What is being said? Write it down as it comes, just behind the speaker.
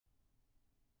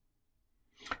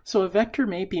So a vector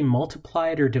may be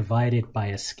multiplied or divided by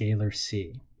a scalar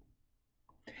c.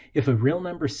 If a real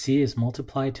number c is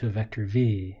multiplied to a vector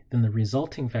v, then the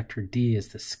resulting vector d is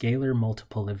the scalar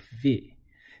multiple of v,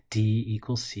 d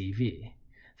equals cv.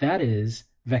 That is,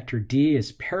 vector d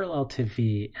is parallel to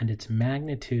v and its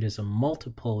magnitude is a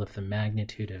multiple of the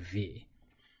magnitude of v.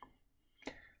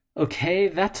 Okay,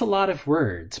 that's a lot of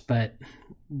words, but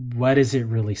what is it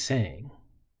really saying?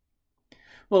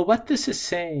 Well, what this is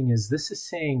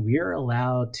saying we are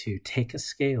allowed to take a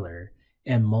scalar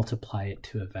and multiply it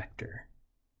to a vector.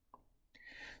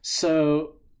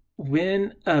 So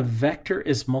when a vector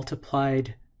is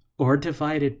multiplied or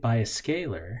divided by a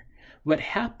scalar, what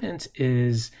happens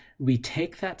is we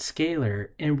take that scalar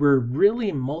and we're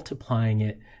really multiplying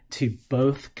it to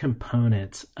both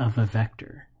components of a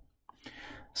vector.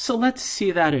 So let's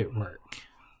see that at work.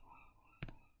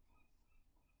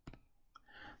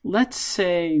 Let's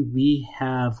say we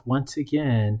have, once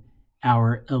again,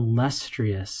 our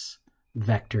illustrious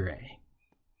vector A.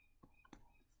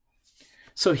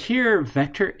 So here,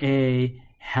 vector A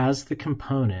has the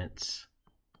components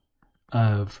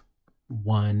of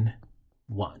 1,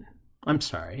 1. I'm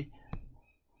sorry,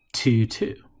 2,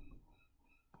 2.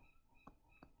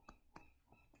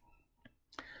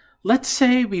 Let's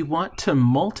say we want to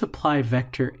multiply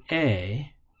vector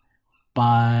A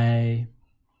by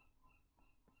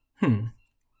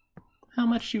how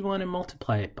much do you want to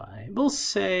multiply it by? We'll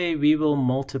say we will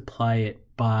multiply it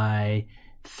by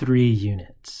 3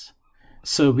 units.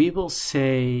 So we will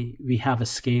say we have a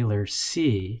scalar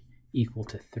c equal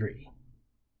to 3.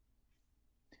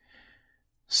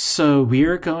 So we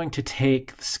are going to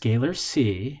take the scalar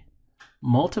c,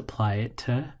 multiply it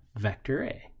to vector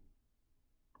A.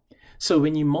 So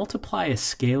when you multiply a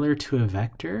scalar to a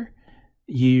vector,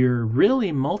 you're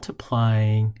really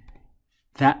multiplying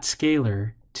that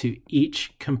scalar to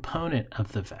each component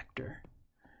of the vector,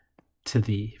 to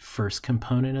the first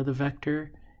component of the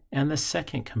vector and the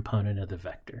second component of the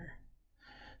vector.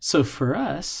 So for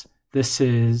us, this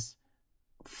is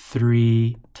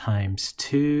 3 times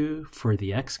 2 for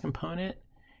the x component,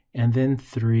 and then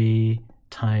 3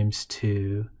 times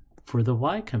 2 for the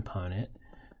y component.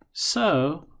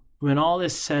 So when all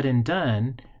is said and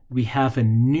done, we have a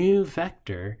new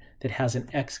vector that has an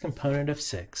x component of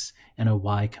 6 and a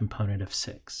y component of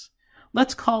 6.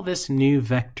 Let's call this new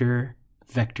vector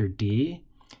vector d,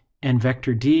 and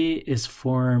vector d is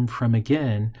formed from,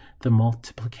 again, the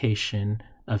multiplication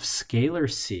of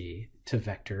scalar c to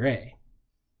vector A.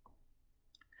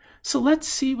 So let's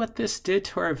see what this did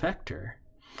to our vector.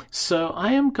 So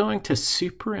I am going to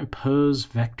superimpose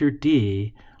vector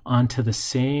d onto the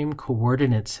same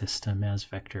coordinate system as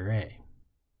vector A.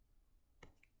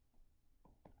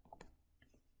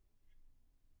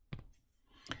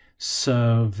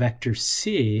 So vector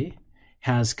c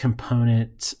has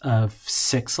components of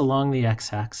 6 along the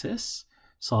x-axis,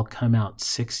 so I'll come out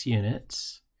 6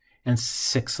 units, and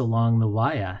 6 along the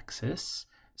y-axis,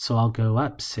 so I'll go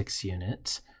up 6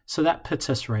 units. So that puts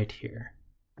us right here.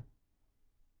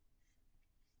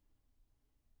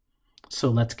 So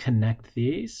let's connect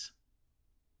these.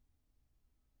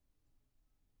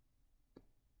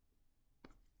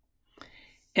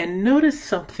 And notice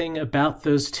something about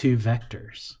those two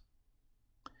vectors.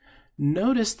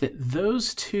 Notice that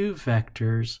those two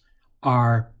vectors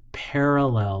are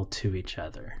parallel to each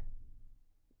other.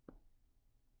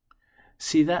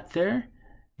 See that there?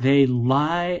 They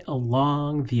lie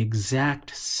along the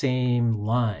exact same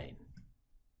line.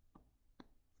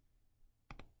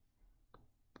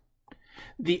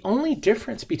 The only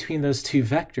difference between those two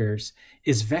vectors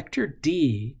is vector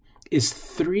d is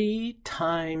 3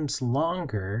 times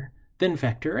longer than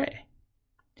vector A.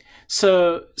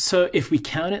 So if we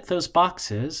count at those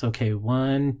boxes, okay,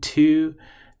 1, 2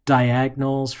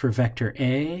 diagonals for vector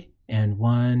A, and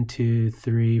 1, 2,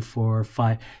 3, 4,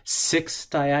 5, 6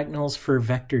 diagonals for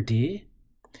vector D,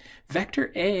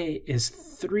 vector A is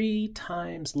 3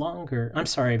 times longer. I'm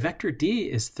sorry, vector D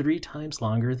is 3 times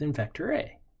longer than vector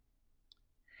A.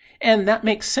 And that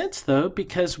makes sense, though,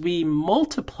 because we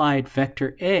multiplied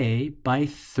vector A by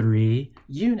 3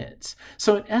 units.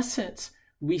 So in essence,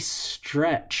 we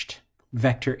stretched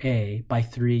vector A by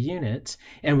 3 units,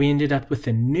 and we ended up with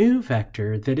a new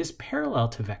vector that is parallel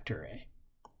to vector A.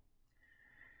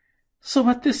 So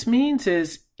what this means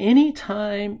is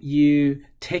anytime you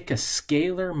take a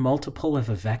scalar multiple of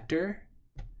a vector,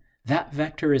 that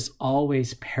vector is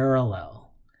always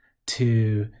parallel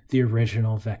to the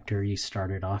original vector you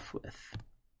started off with.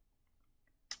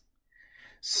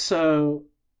 So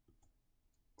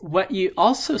what you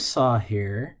also saw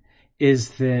here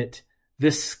is that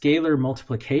this scalar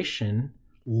multiplication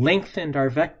lengthened our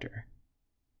vector.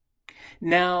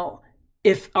 Now,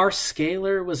 if our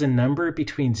scalar was a number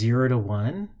between 0 to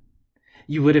 1,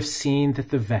 you would have seen that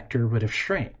the vector would have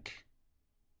shrank.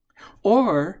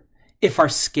 Or if our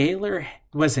scalar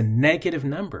was a negative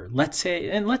number, let's say,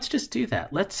 and let's just do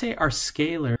that. Let's say our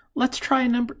scalar, let's try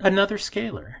another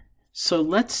scalar. So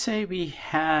let's say we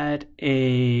had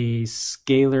a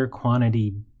scalar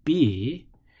quantity b,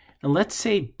 and let's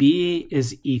say b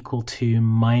is equal to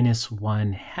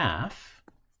 -1/2.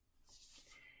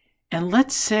 And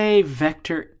let's say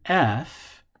vector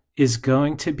f is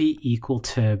going to be equal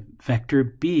to to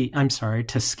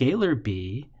scalar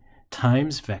b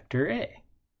times vector a.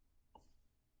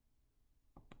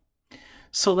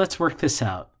 So let's work this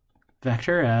out.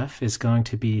 Vector f is going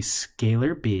to be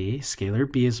scalar b is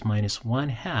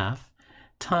 -1/2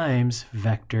 times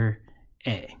vector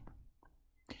a.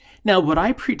 Now what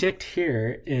I predict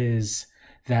here is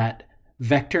that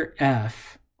vector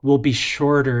f will be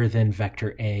shorter than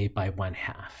vector a by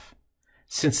 1/2.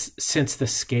 Since the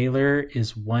scalar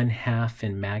is 1/2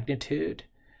 in magnitude,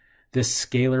 this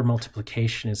scalar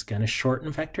multiplication is going to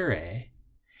shorten vector a.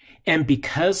 And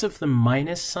because of the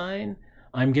minus sign,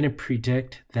 I'm going to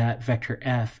predict that vector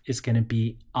f is going to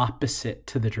be opposite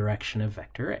to the direction of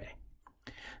vector a.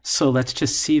 So let's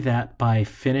just see that by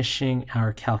finishing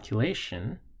our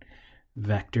calculation.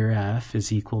 Vector f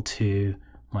is equal to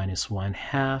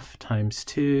 -1/2 times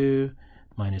 2,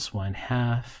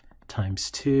 -1/2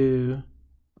 times 2.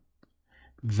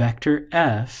 Vector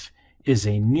f is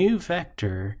a new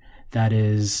vector that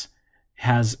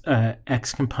has a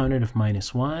x component of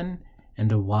 -1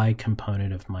 and a y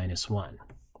component of -1.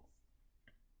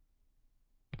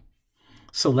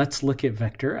 So let's look at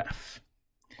vector f.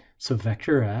 So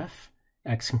vector f,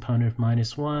 x component of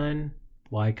 -1,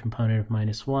 y component of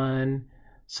 -1.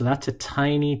 So that's a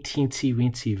tiny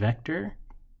teensy-weensy vector.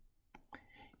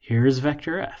 Here's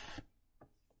vector f.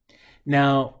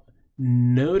 Now,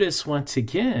 notice once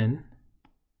again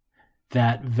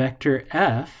that vector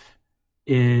f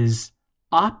is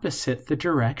opposite the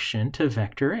direction to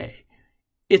vector a.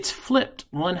 It's flipped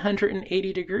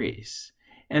 180 degrees.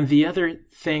 And the other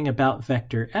thing about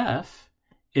vector f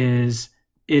is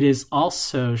it is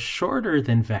also shorter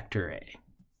than vector a.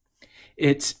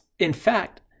 In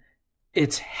fact,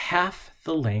 it's half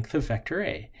the length of vector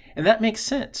a. And that makes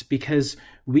sense because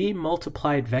we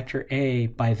multiplied vector a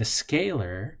by the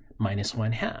scalar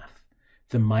 -1/2.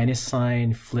 The minus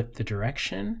sign flipped the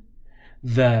direction.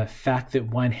 The fact that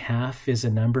 1/2 is a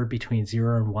number between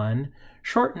 0 and 1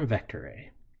 shortened vector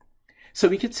a. So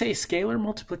we could say scalar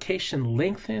multiplication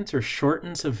lengthens or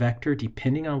shortens a vector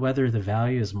depending on whether the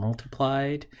value is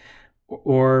multiplied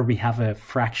or we have a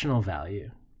fractional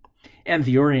value. And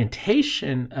the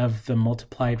orientation of the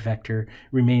multiplied vector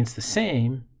remains the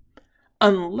same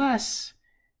unless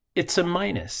it's a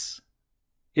minus.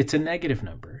 It's a negative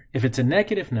number. If it's a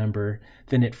negative number,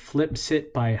 then it flips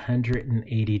it by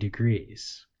 180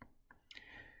 degrees.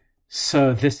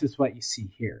 So this is what you see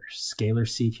here. Scalar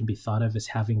c can be thought of as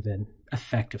having the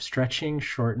effect of stretching,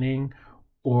 shortening,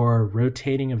 or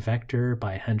rotating a vector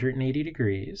by 180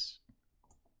 degrees.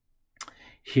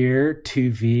 Here,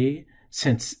 2v,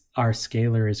 since our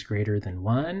scalar is greater than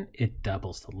 1, it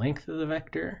doubles the length of the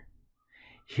vector.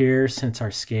 Here, since our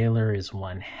scalar is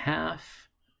 1/2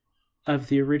 of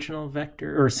the original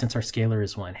vector, or since our scalar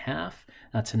is 1/2,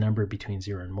 that's a number between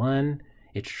 0 and 1,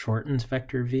 it shortens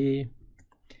vector v.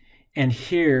 And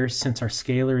here, since our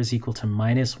scalar is equal to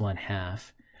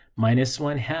 -1/2,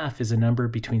 -1/2 is a number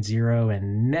between 0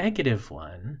 and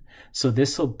 -1, so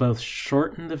this will both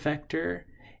shorten the vector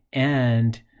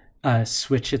and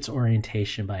switch its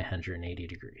orientation by 180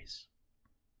 degrees.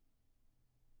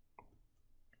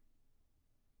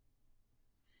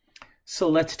 So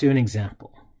let's do an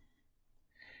example.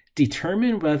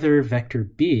 Determine whether vector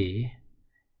b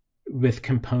with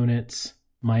components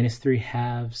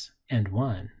 -3/2 and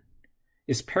 1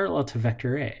 is parallel to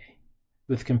vector a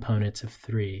with components of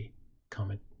 3,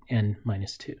 and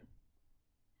 -2.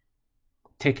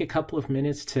 Take a couple of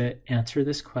minutes to answer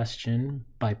this question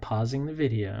by pausing the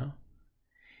video.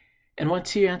 And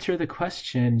once you answer the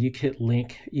question, you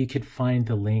could find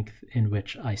the link in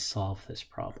which I solve this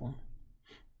problem.